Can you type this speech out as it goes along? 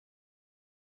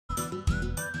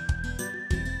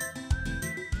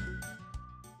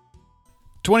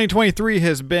2023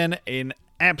 has been an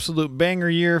absolute banger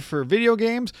year for video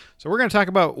games, so we're going to talk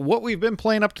about what we've been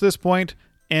playing up to this point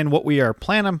and what we are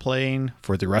planning on playing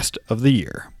for the rest of the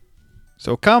year.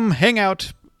 So come hang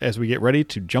out as we get ready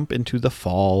to jump into the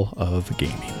fall of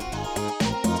gaming.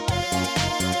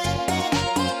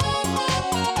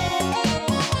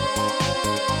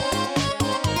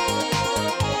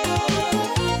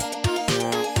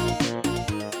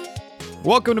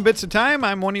 Welcome to Bits of Time.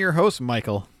 I'm one of your hosts,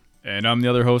 Michael. And I'm the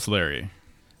other host, Larry.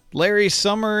 Larry,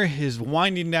 summer is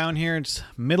winding down here. It's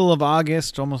middle of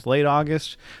August, almost late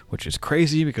August, which is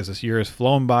crazy because this year has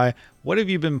flown by. What have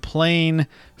you been playing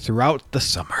throughout the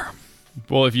summer?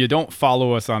 Well, if you don't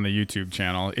follow us on the YouTube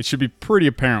channel, it should be pretty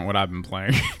apparent what I've been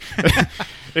playing.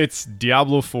 It's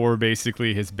Diablo 4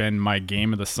 basically has been my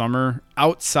game of the summer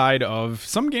outside of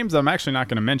some games I'm actually not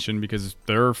going to mention because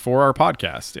they're for our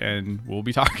podcast, and we'll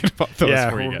be talking about those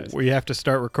for you guys. We have to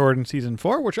start recording Season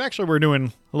 4, which actually we're doing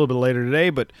a little bit later today,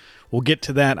 but we'll get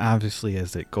to that obviously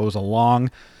as it goes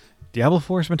along. Diablo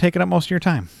 4 has been taking up most of your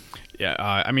time. Yeah,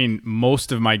 I mean,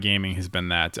 most of my gaming has been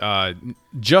that.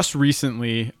 Just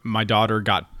recently, my daughter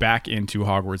got back into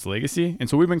Hogwarts Legacy, and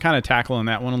so we've been kind of tackling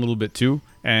that one a little bit too.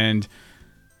 And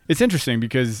it's interesting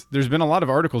because there's been a lot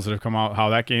of articles that have come out how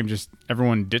that game just,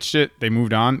 everyone ditched it. They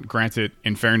moved on. Granted,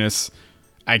 in fairness,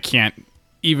 I can't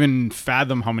even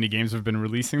fathom how many games have been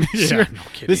releasing this year. No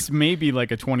kidding. This may be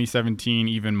like a 2017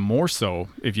 even more so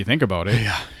if you think about it.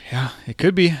 Yeah, it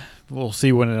could be. We'll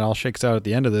see when it all shakes out at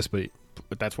the end of this, but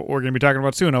that's what we're going to be talking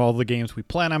about soon, all the games we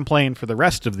plan on playing for the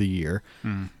rest of the year.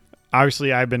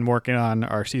 Obviously, I've been working on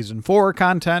our Season 4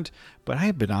 content, but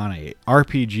I've been on a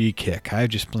RPG kick. I've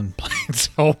just been playing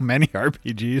so many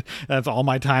RPGs. That's all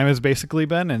my time has basically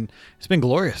been, and it's been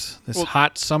glorious. This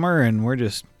hot summer, and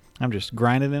I'm just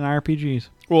grinding in RPGs.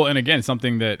 Well, and again,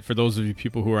 something that for those of you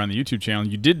people who are on the YouTube channel,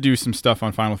 you did do some stuff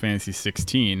on Final Fantasy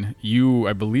 16.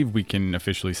 I believe we can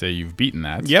officially say you've beaten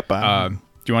that. Yep.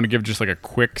 Do you want to give just like a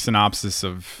quick synopsis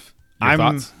of your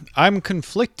thoughts? I'm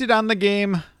conflicted on the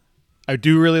game. I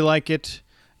do really like it,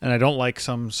 and I don't like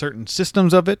some certain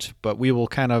systems of it, but we will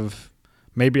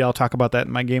maybe I'll talk about that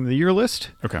in my Game of the Year list.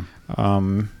 Okay.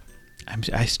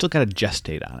 I still got to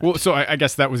gestate on it. Well, so I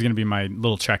guess that was going to be my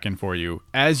little check-in for you.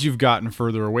 As you've gotten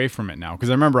further away from it now, because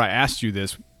I remember I asked you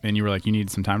this, and you were like, you need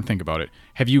some time to think about it.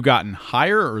 Have you gotten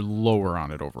higher or lower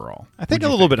on it overall? I think a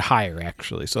little bit higher,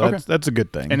 actually, so okay. That's a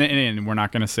good thing. And we're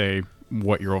not going to say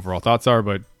what your overall thoughts are,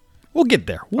 but we'll get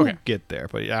there. Okay. Get there.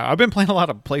 But yeah, I've been playing a lot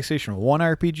of PlayStation 1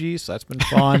 RPGs, so that's been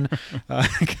fun.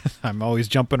 I'm always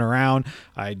jumping around.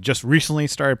 I just recently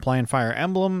started playing Fire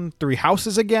Emblem 3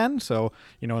 Houses again. So,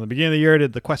 in the beginning of the year, I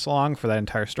did the quest along for that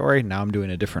entire story. Now I'm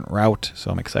doing a different route, so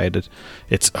I'm excited.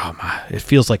 It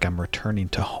feels like I'm returning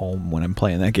to home when I'm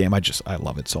playing that game. I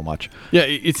love it so much. Yeah,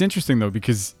 it's interesting, though,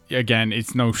 because, again,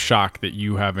 it's no shock that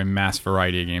you have a mass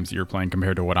variety of games that you're playing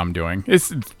compared to what I'm doing.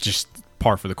 It's just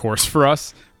par for the course for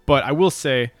us. But I will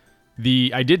say,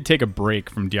 I did take a break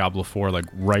from Diablo 4 like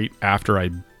right after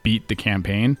I beat the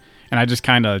campaign, and I just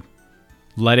kind of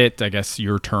let it, I guess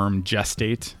your term,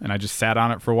 gestate, and I just sat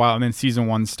on it for a while, and then Season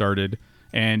 1 started,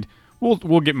 and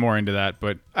we'll get more into that,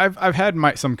 but I've had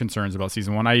some concerns about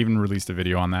Season 1. I even released a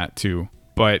video on that too.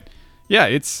 But yeah,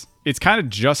 it's kind of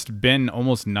just been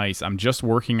almost nice. I'm just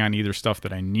working on either stuff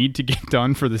that I need to get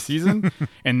done for the season,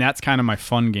 and that's kind of my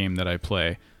fun game that I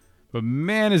play. But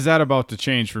man, is that about to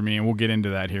change for me, and we'll get into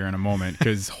that here in a moment,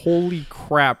 because holy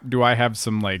crap, do I have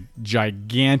some like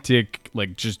gigantic,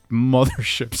 like just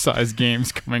mothership-sized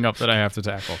games coming up that I have to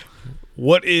tackle.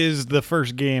 What is the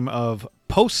first game of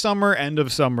post-summer, end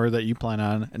of summer that you plan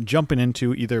on jumping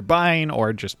into, either buying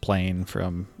or just playing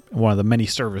from one of the many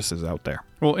services out there?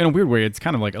 Well, in a weird way, it's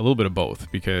kind of like a little bit of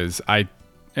both, because I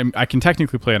can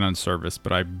technically play it on service,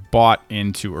 but I bought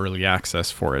into early access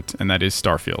for it, and that is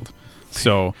Starfield.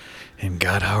 So, in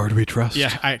God, Howard, we trust.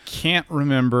 Yeah, I can't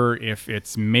remember if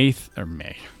it's August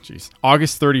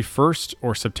 31st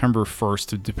or September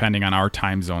 1st, depending on our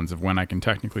time zones of when I can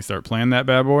technically start playing that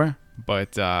bad boy.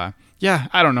 But yeah,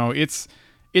 I don't know. It's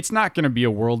not going to be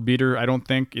a world beater, I don't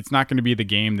think. It's not going to be the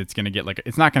game that's going to get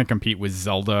it's not going to compete with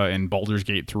Zelda and Baldur's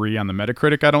Gate 3 on the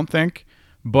Metacritic, I don't think.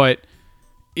 But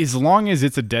as long as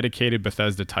it's a dedicated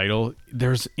Bethesda title,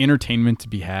 there's entertainment to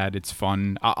be had. It's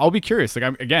fun. I'll be curious.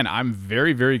 I'm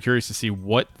very, very curious to see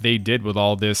what they did with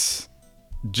all this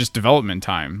just development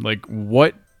time. Like,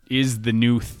 what is the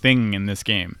new thing in this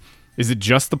game? Is it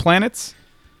just the planets?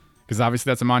 Because obviously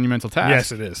that's a monumental task.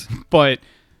 Yes, it is. But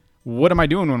what am I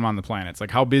doing when I'm on the planets?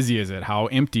 Like, how busy is it? How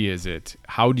empty is it?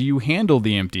 How do you handle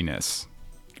the emptiness?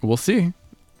 We'll see.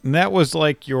 And that was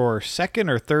like your second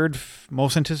or third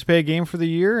most anticipated game for the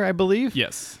year, I believe.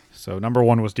 Yes. So number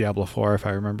 1 was Diablo 4, if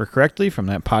I remember correctly, from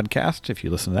that podcast. If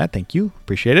you listen to that, thank you.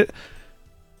 Appreciate it.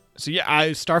 So yeah,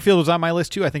 Starfield was on my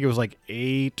list too. I think it was like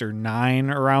 8 or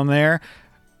 9 around there.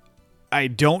 I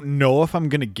don't know if I'm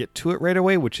going to get to it right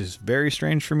away, which is very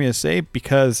strange for me to say,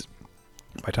 because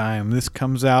by the time this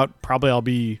comes out, probably I'll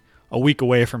be a week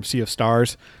away from Sea of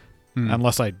Stars,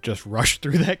 unless I just rush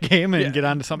through that game and get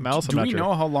on to something else. Do we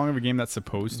know how long of a game that's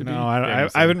supposed to be? No, I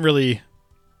haven't really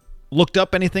looked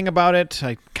up anything about it.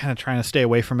 I kind of trying to stay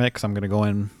away from it because I'm going to go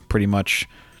in pretty much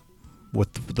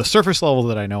with the surface level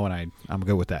that I know, and I'm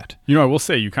good with that. You know, I will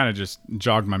say you kind of just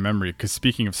jogged my memory, because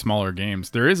speaking of smaller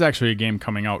games, there is actually a game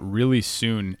coming out really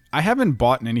soon. I haven't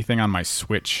bought anything on my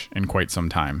Switch in quite some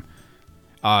time.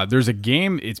 There's a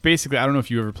game. It's basically, I don't know if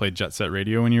you ever played Jet Set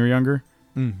Radio when you were younger.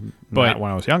 Mm-hmm. But not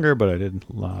when I was younger, but I did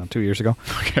 2 years ago.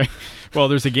 Okay. Well,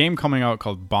 there's a game coming out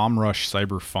called Bomb Rush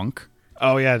Cyberfunk.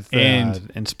 Oh yeah, it's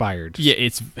inspired. Yeah,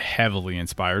 it's heavily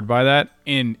inspired by that,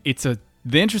 and the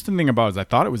interesting thing about it is I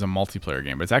thought it was a multiplayer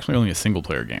game, but it's actually only a single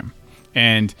player game,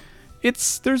 and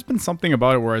there's been something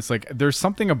about it where it's like there's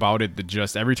something about it that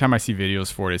just every time I see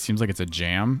videos for it, it seems like it's a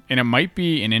jam, and it might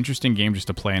be an interesting game just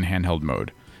to play in handheld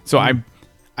mode. So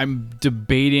I'm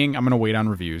debating. I'm gonna wait on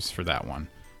reviews for that one.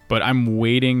 But I'm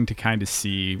waiting to kind of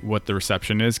see what the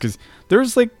reception is, because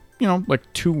there's like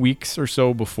 2 weeks or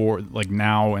so before, like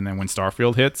now and then when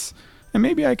Starfield hits, and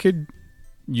maybe I could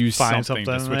use something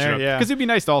to switch it up. Because it'd be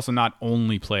nice to also not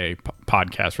only play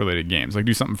podcast related games, like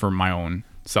do something for my own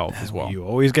self as well. You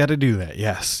always got to do that.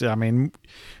 Yes. I mean,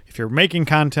 if you're making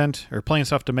content or playing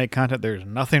stuff to make content, there's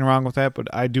nothing wrong with that.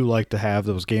 But I do like to have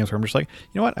those games where I'm just like,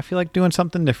 you know what? I feel like doing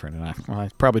something different. And I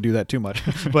probably do that too much.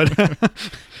 But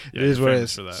it is what it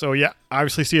is. So yeah,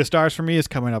 obviously Sea of Stars for me is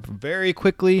coming up very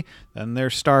quickly. Then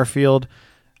there's Starfield.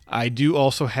 I do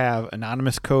also have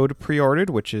Anonymous Code pre-ordered,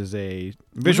 which is a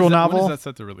visual novel. When is that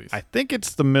set to release? I think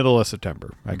it's the middle of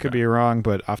September. I could be wrong,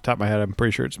 but off the top of my head, I'm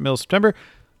pretty sure it's middle of September.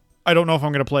 I don't know if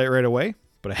I'm going to play it right away,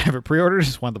 but I have it pre-ordered.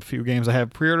 It's one of the few games I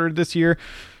have pre-ordered this year,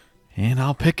 and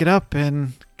I'll pick it up.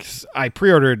 And I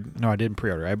didn't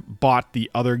pre-order. I bought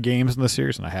the other games in the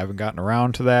series, and I haven't gotten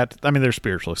around to that. I mean, they're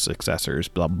spiritual successors,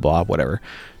 blah, blah, blah, whatever.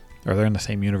 Or they're in the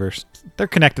same universe. They're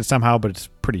connected somehow, but it's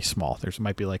pretty small. There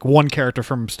might be like one character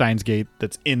from Steins Gate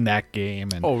that's in that game.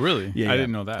 And oh, really? Yeah, I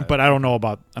didn't know that. But I don't know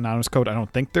about Anonymous Code. I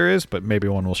don't think there is, but maybe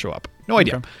one will show up. No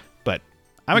idea. Okay. But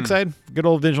I'm excited. Good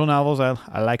old visual novels.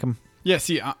 I like them. Yeah,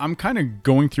 see, I'm kind of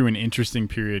going through an interesting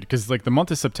period because, like, the month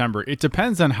of September, it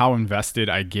depends on how invested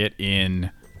I get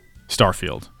in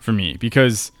Starfield for me,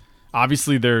 because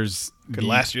obviously there's could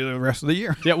last you the rest of the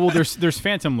year. Yeah, well, there's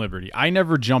Phantom Liberty. I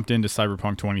never jumped into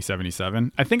Cyberpunk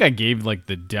 2077. I think I gave like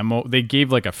the demo. They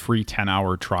gave like a free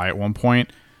 10-hour try at one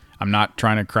point. I'm not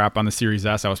trying to crap on the Series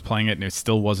S. I was playing it and it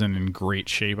still wasn't in great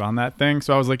shape on that thing.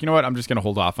 So I was like, you know what? I'm just gonna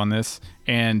hold off on this.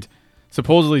 And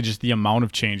supposedly just the amount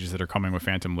of changes that are coming with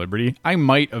Phantom Liberty, I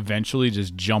might eventually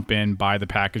just jump in, buy the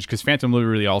package, because Phantom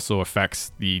Liberty also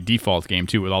affects the default game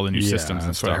too with all the new systems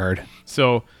and stuff. What I heard.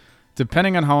 So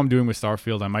depending on how I'm doing with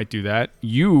Starfield, I might do that.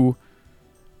 You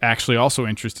actually also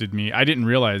interested me. I didn't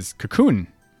realize Cocoon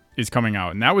is coming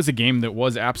out, and that was a game that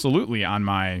was absolutely on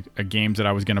my games that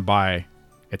I was going to buy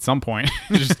at some point.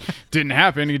 It just didn't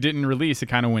happen. It didn't release. It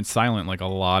kind of went silent like a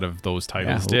lot of those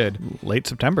titles did. Late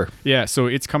September. Yeah, so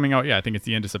it's coming out. Yeah, I think it's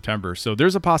the end of September. So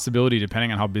there's a possibility,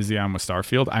 depending on how busy I am with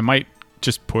Starfield, I might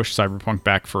just push Cyberpunk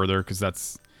back further, because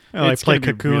that's... like play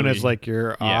Cocoon as like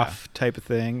your off type of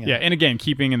thing. Yeah, and again,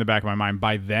 keeping in the back of my mind,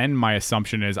 by then my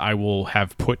assumption is I will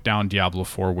have put down Diablo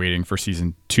 4 waiting for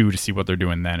Season 2 to see what they're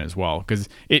doing then as well. Because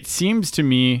it seems to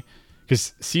me,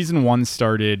 because Season 1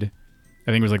 started,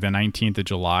 I think it was like the 19th of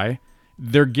July,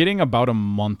 they're getting about a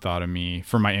month out of me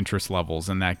for my interest levels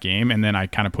in that game, and then I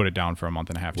kind of put it down for a month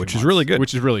and a half, which is really good.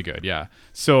 Which is really good, yeah.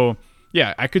 So,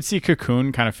 yeah, I could see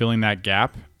Cocoon kind of filling that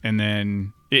gap, and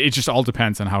then it just all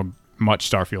depends on how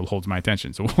much Starfield holds my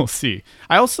attention, so we'll see.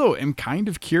 I also am kind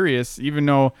of curious, even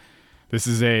though this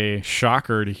is a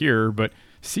shocker to hear, but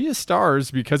Sea of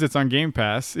Stars, because it's on Game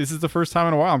Pass, this is the first time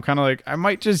in a while I'm kind of like, I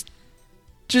might just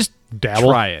dabble,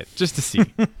 try it just to see.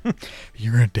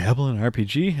 You're gonna dabble in an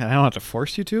RPG, and I don't have to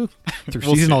force you to through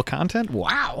seasonal content.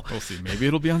 Wow, we'll see. Maybe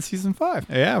it'll be on Season 5.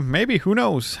 Yeah, maybe. Who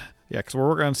knows? Yeah, because we're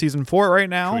working on Season 4 right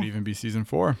now. Could even be Season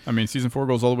 4. I mean, Season 4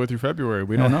 goes all the way through February.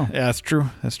 We don't know. Yeah, that's true.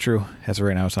 That's true. As of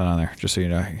right now, it's not on there. Just so you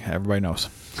know, everybody knows.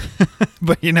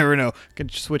 But you never know. Can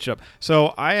switch it up.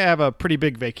 So I have a pretty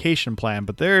big vacation plan,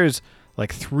 but there's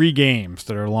like 3 games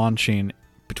that are launching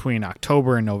between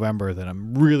October and November that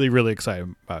I'm really, really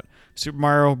excited about. Super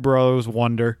Mario Bros.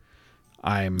 Wonder.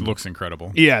 Looks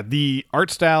incredible. Yeah, the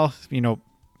art style,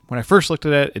 when I first looked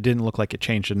at it, it didn't look like it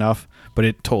changed enough, but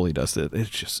it totally does it. It's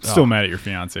just still mad at your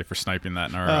fiance for sniping that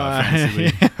in our fantasy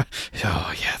league. Yeah.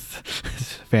 Oh yes,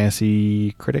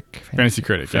 Fantasy Critic. Fantasy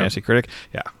Critic.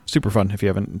 Yeah, super fun if you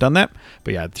haven't done that.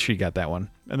 But yeah, she got that one.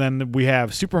 And then we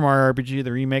have Super Mario RPG,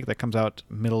 the remake that comes out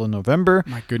middle of November.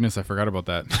 My goodness, I forgot about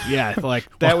that. Yeah, like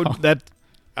that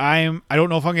I don't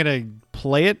know if I'm gonna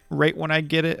play it right when I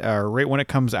get it or right when it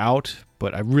comes out,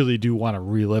 but I really do want to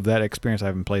relive that experience. I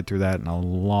haven't played through that in a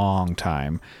long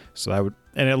time, so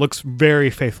and it looks very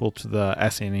faithful to the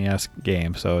SNES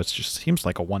game. So it just seems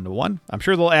like a 1-to-1. I'm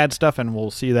sure they'll add stuff, and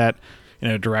we'll see that in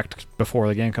a direct before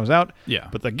the game comes out. Yeah.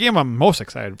 But the game I'm most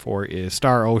excited for is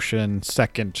Star Ocean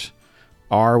Second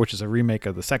R, which is a remake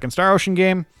of the second Star Ocean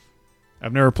game.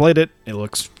 I've never played it. It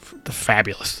looks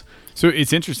fabulous. So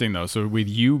it's interesting, though. So with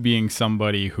you being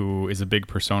somebody who is a big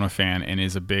Persona fan and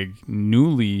is a big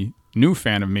new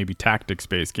fan of maybe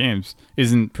tactics-based games,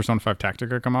 isn't Persona 5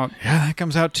 Tactica come out? Yeah, that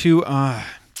comes out too. Not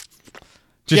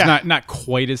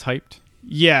quite as hyped.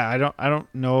 Yeah, I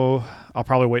don't know. I'll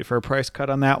probably wait for a price cut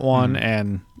on that one,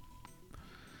 and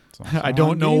I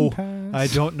don't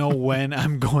know when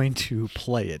I'm going to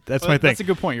play it. That's my thing. That's a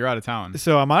good point. You're out of town.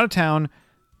 So I'm out of town.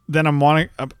 Then I'm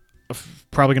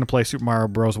probably going to play Super Mario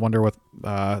Bros. Wonder with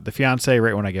the fiance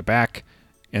right when I get back,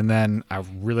 and then I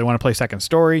really want to play Second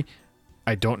Story.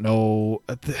 I don't know.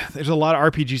 There's a lot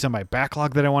of RPGs on my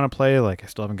backlog that I want to play. Like I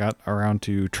still haven't got around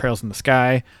to Trails in the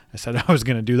Sky. I said I was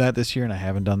going to do that this year, and I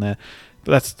haven't done that.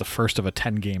 But that's the first of a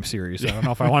 10-game series. So I don't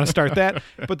know if I want to start that.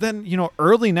 But then,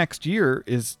 early next year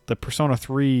is the Persona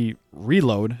 3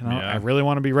 Reload. And I really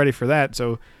want to be ready for that.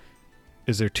 So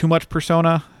is there too much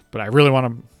Persona? But I really want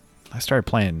to. I started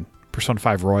playing Persona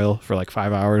 5 Royal for like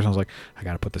 5 hours. I was like, I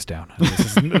got to put this down.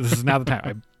 This is now the time.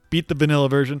 I beat the vanilla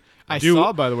version. I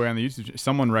saw, by the way, on the YouTube,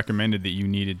 someone recommended that you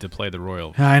needed to play the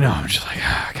Royal. I know. I'm just like,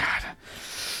 oh, God.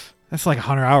 That's like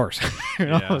 100 hours.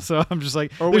 Yeah. So I'm just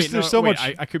like, there's so much.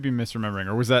 I could be misremembering.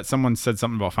 Or was that someone said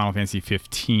something about Final Fantasy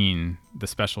 15, the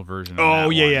special version? Oh,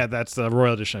 yeah. That's the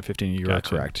Royal Edition of 15. You are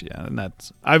correct. Yeah. And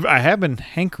I have been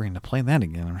hankering to play that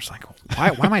again. I'm just like,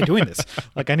 why am I doing this?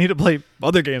 Like, I need to play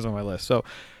other games on my list. So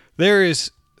there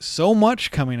is so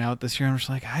much coming out this year. I'm just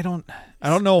like, I don't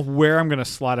know where I'm going to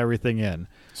slot everything in.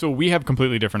 So we have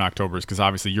completely different Octobers because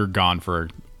obviously you're gone for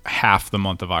half the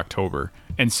month of October.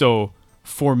 And so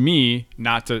for me,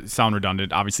 not to sound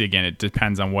redundant, obviously, again, it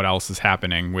depends on what else is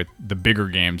happening with the bigger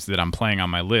games that I'm playing on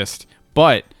my list.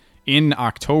 But in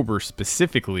October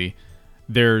specifically,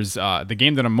 there's the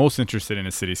game that I'm most interested in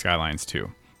is City Skylines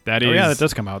 2. That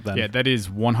does come out then. Yeah, that is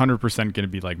 100% going to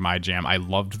be like my jam. I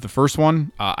loved the first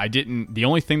one. The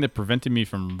only thing that prevented me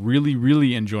from really,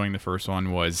 really enjoying the first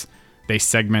one was they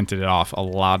segmented it off a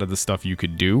lot of the stuff you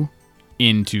could do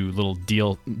into little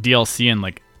DLC and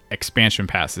like expansion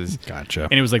passes. Gotcha.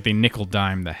 And it was like they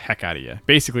nickel-dime the heck out of you.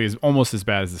 Basically, it's almost as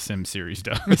bad as the Sims series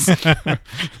does.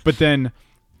 But then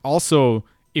also,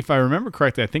 if I remember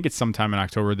correctly, I think it's sometime in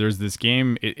October, there's this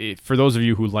game, for those of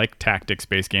you who like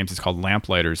tactics-based games, it's called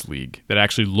Lamplighters League, that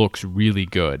actually looks really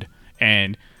good.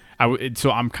 And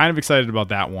so I'm kind of excited about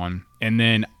that one. And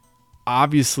then,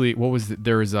 obviously,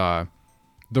 there's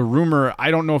the rumor,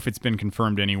 I don't know if it's been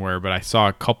confirmed anywhere, but I saw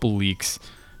a couple leaks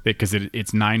because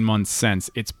it's 9 months since.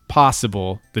 It's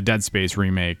possible the Dead Space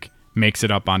remake makes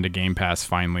it up onto Game Pass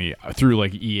finally through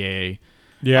like EA.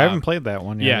 Yeah, I haven't played that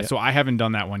one yet. Yeah, so I haven't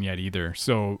done that one yet either.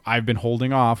 So I've been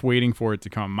holding off, waiting for it to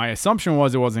come. My assumption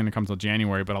was it wasn't going to come till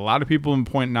January, but a lot of people have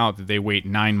been pointing out that they wait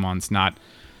 9 months, not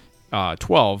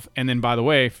 12. And then, by the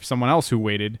way, for someone else who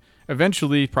waited,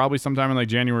 eventually, probably sometime in like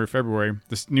January or February,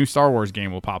 this new Star Wars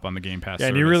game will pop on the Game Pass service.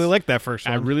 And you really liked that first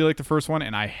one. I really liked the first one,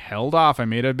 and I held off. I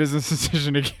made a business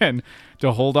decision again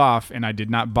to hold off, and I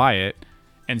did not buy it.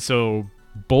 And so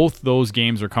both those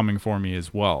games are coming for me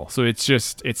as well. So it's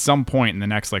just, at some point in the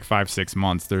next like 5-6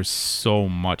 months, there's so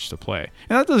much to play.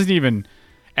 And that doesn't even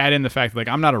add in the fact that like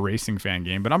I'm not a racing fan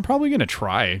game, but I'm probably going to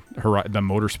try the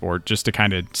motorsport just to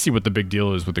kind of see what the big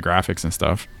deal is with the graphics and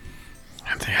stuff.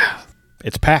 Yeah.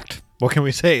 It's packed. What can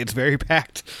we say? It's very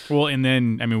packed. Well, and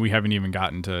then, I mean, we haven't even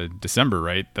gotten to December,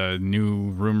 right? The new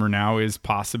rumor now is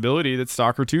possibility that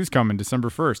Stalker 2 is coming December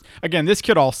 1st. Again, this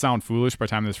could all sound foolish by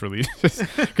the time this releases,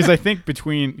 because I think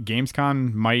between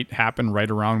Gamescom might happen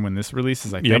right around when this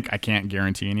releases. I think. I can't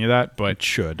guarantee any of that, but it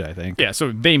should, I think. Yeah,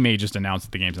 so they may just announce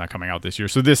that the game's not coming out this year.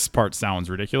 So this part sounds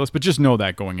ridiculous, but just know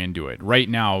that going into it. Right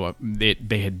now,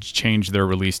 they had changed their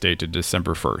release date to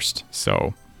December 1st,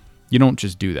 so you don't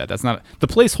just do that. That's not the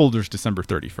placeholder's December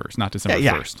 31st, not December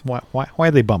 1st. Why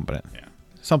are they bumping it? Yeah.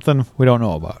 Something we don't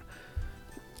know about.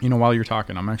 While you're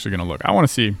talking, I'm actually going to look. I want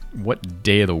to see what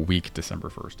day of the week December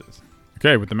 1st is.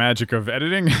 Okay, with the magic of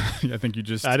editing, I think you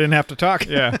just... I didn't have to talk.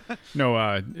 Yeah.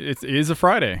 No, it is a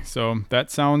Friday, so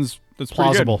that's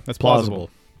plausible. That's plausible.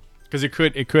 Because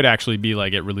it could actually be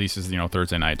like it releases,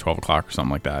 Thursday night, 12 o'clock or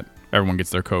something like that. Everyone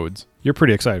gets their codes. You're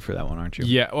pretty excited for that one, aren't you?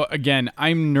 Yeah. Well, again,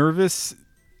 I'm nervous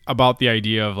about the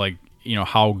idea of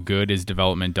how good is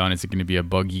development done? Is it going to be a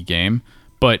buggy game?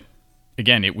 But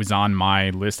again, it was on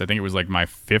my list. I think it was like my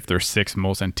 5th or 6th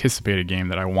most anticipated game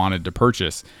that I wanted to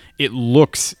purchase. It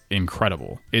looks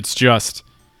incredible. It's just,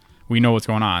 we know what's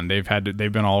going on. They've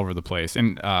been all over the place.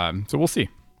 And so we'll see.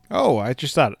 Oh, I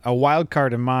just thought a wild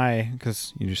card in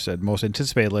because you just said most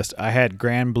anticipated list. I had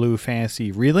Grand Blue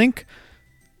Fantasy Relink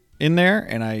in there,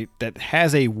 and that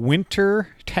has a winter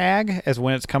tag as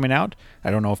when it's coming out. I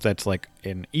don't know if that's like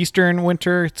an Eastern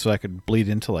winter, so I could bleed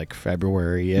into like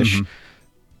February-ish. Mm-hmm.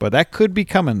 But that could be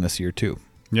coming this year too.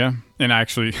 Yeah, and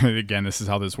actually, again, this is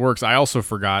how this works. I also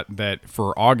forgot that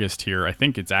for August here, I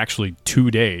think it's actually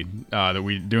today that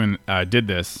we did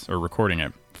this or recording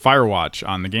it. Firewatch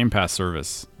on the Game Pass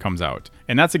service comes out,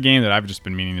 and that's a game that I've just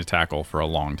been meaning to tackle for a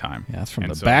long time. Yeah, that's from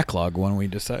the backlog one we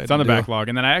decided. It's on the backlog,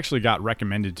 and then I actually got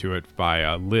recommended to it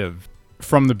by Liv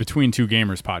from the Between Two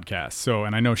Gamers podcast. So,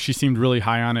 and I know she seemed really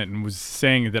high on it and was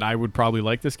saying that I would probably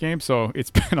like this game. So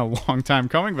it's been a long time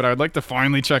coming, but I would like to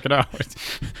finally check it out.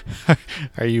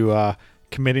 Are you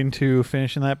committing to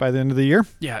finishing that by the end of the year?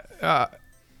 Yeah.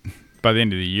 By the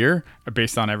end of the year,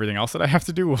 based on everything else that I have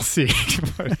to do, we'll see.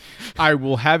 But I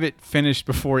will have it finished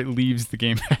before it leaves the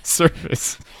Game Pass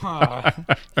service.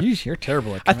 You're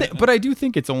terrible at but I do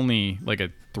think it's only like a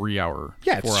 3-hour.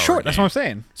 Yeah, it's short. Game. That's what I'm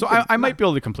saying. So I might be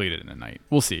able to complete it in a night.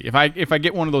 We'll see. If I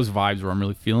get one of those vibes where I'm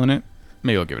really feeling it,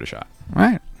 maybe I'll give it a shot. All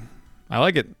right. I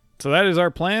like it. So that is our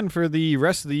plan for the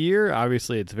rest of the year.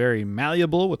 Obviously, it's very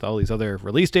malleable with all these other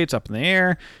release dates up in the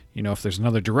air. If there's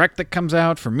another direct that comes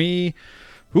out for me,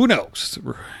 who knows?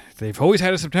 They've always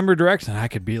had a September direct, and I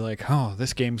could be like, oh,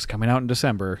 this game's coming out in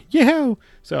December. Yeah.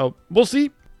 So we'll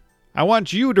see. I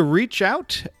want you to reach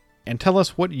out and tell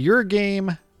us what your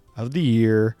game of the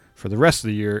year for the rest of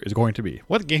the year is going to be.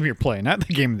 What game you're playing, not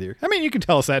the game of the year. I mean, you can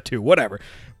tell us that too, whatever.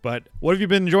 But what have you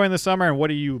been enjoying this summer, and what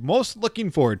are you most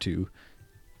looking forward to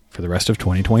for the rest of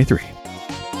 2023?